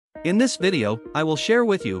In this video, I will share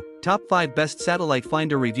with you Top 5 Best Satellite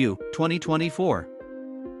Finder Review 2024.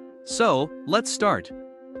 So, let's start.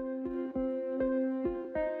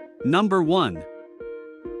 Number 1.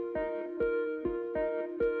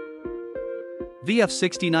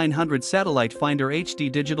 VF-6909 Satellite Finder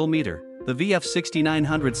HD Digital Meter. The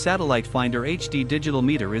VF-6909 Satellite Finder HD Digital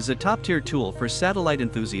Meter is a top-tier tool for satellite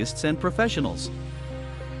enthusiasts and professionals.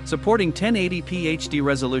 Supporting 1080p HD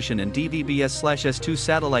resolution and DVBS/S2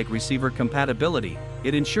 satellite receiver compatibility,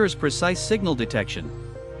 it ensures precise signal detection.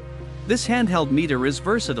 This handheld meter is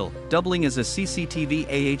versatile, doubling as a CCTV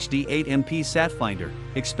HD 8MP Satfinder,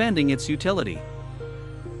 expanding its utility.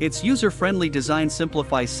 Its user-friendly design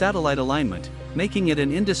simplifies satellite alignment, making it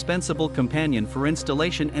an indispensable companion for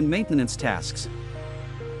installation and maintenance tasks.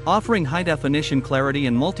 Offering high-definition clarity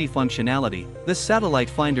and multifunctionality, this satellite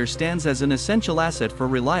finder stands as an essential asset for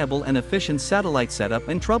reliable and efficient satellite setup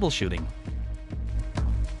and troubleshooting.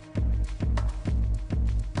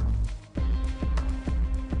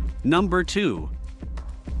 Number 2.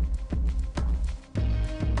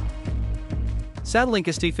 Satlink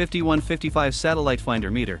ST5155 Satellite Finder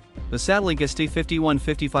Meter. The Satlink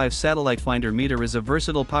ST5155 Satellite Finder Meter is a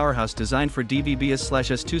versatile powerhouse designed for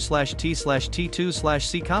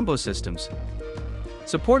DVBS/S2/T/T/C combo systems.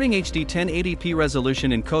 Supporting HD 1080p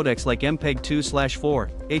resolution in codecs like MPEG-2/4,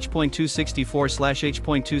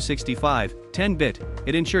 H.264/H.265, 10-bit,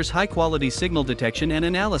 it ensures high-quality signal detection and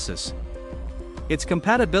analysis. Its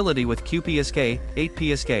compatibility with QPSK,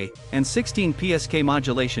 8PSK, and 16PSK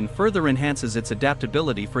modulation further enhances its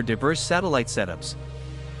adaptability for diverse satellite setups.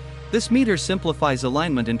 This meter simplifies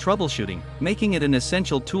alignment and troubleshooting, making it an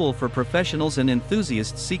essential tool for professionals and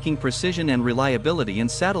enthusiasts seeking precision and reliability in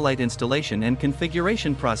satellite installation and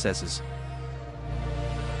configuration processes.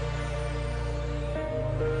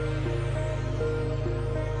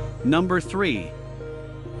 Number 3.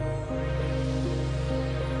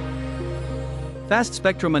 Fast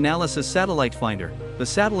Spectrum Analysis Satellite Finder. The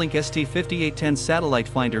Satlink ST5810 Satellite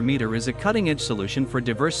Finder Meter is a cutting-edge solution for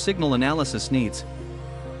diverse signal analysis needs.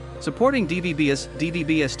 Supporting DVB-S,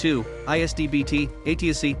 DVB-S2, ISDB-T,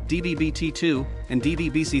 ATSC, DVB-T2, and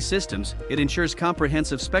DVB-C systems, it ensures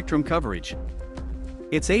comprehensive spectrum coverage.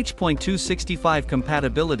 Its H.265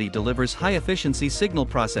 compatibility delivers high-efficiency signal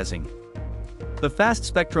processing. The Fast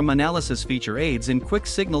Spectrum Analysis feature aids in quick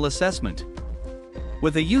signal assessment.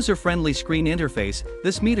 With a user-friendly screen interface,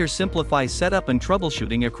 this meter simplifies setup and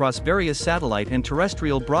troubleshooting across various satellite and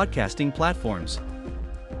terrestrial broadcasting platforms.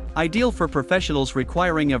 Ideal for professionals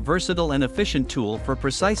requiring a versatile and efficient tool for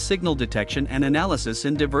precise signal detection and analysis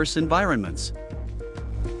in diverse environments.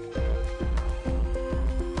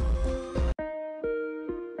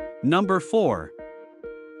 Number 4.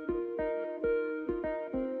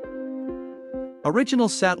 Original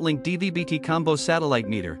Satlink DVB-T Combo Satellite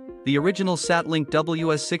Meter. The original Satlink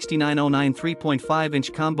WS-6909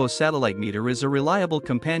 3.5-inch combo satellite meter is a reliable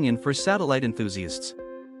companion for satellite enthusiasts.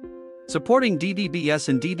 Supporting DVBS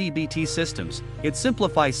and DVB-T systems, it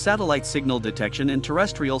simplifies satellite signal detection and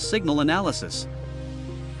terrestrial signal analysis.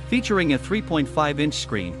 Featuring a 3.5-inch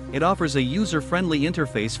screen, it offers a user-friendly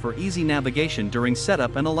interface for easy navigation during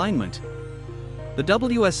setup and alignment. The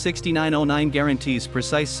WS-6909 guarantees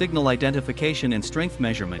precise signal identification and strength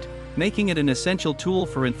measurement, making it an essential tool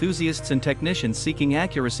for enthusiasts and technicians seeking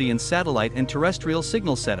accuracy in satellite and terrestrial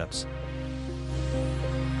signal setups.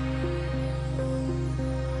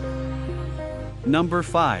 Number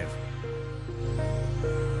 5.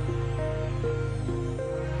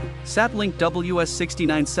 Satlink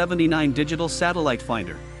WS-6909 Digital Satellite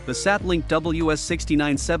Finder. The Satlink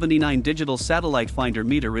WS-6909 Digital Satellite Finder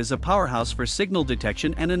Meter is a powerhouse for signal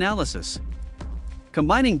detection and analysis.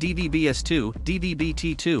 Combining DVB-S2,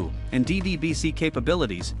 DVB-T2, and DVB-C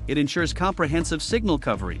capabilities, it ensures comprehensive signal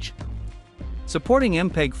coverage. Supporting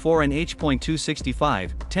MPEG-4 and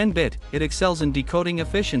H.265, 10-bit, it excels in decoding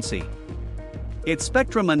efficiency. Its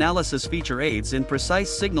spectrum analysis feature aids in precise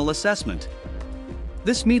signal assessment.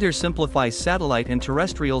 This meter simplifies satellite and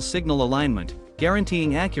terrestrial signal alignment,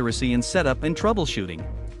 guaranteeing accuracy in setup and troubleshooting.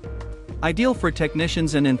 Ideal for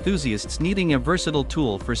technicians and enthusiasts needing a versatile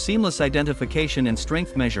tool for seamless identification and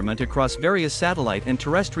strength measurement across various satellite and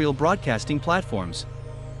terrestrial broadcasting platforms.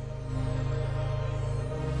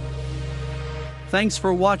 Thanks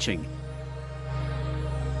for watching.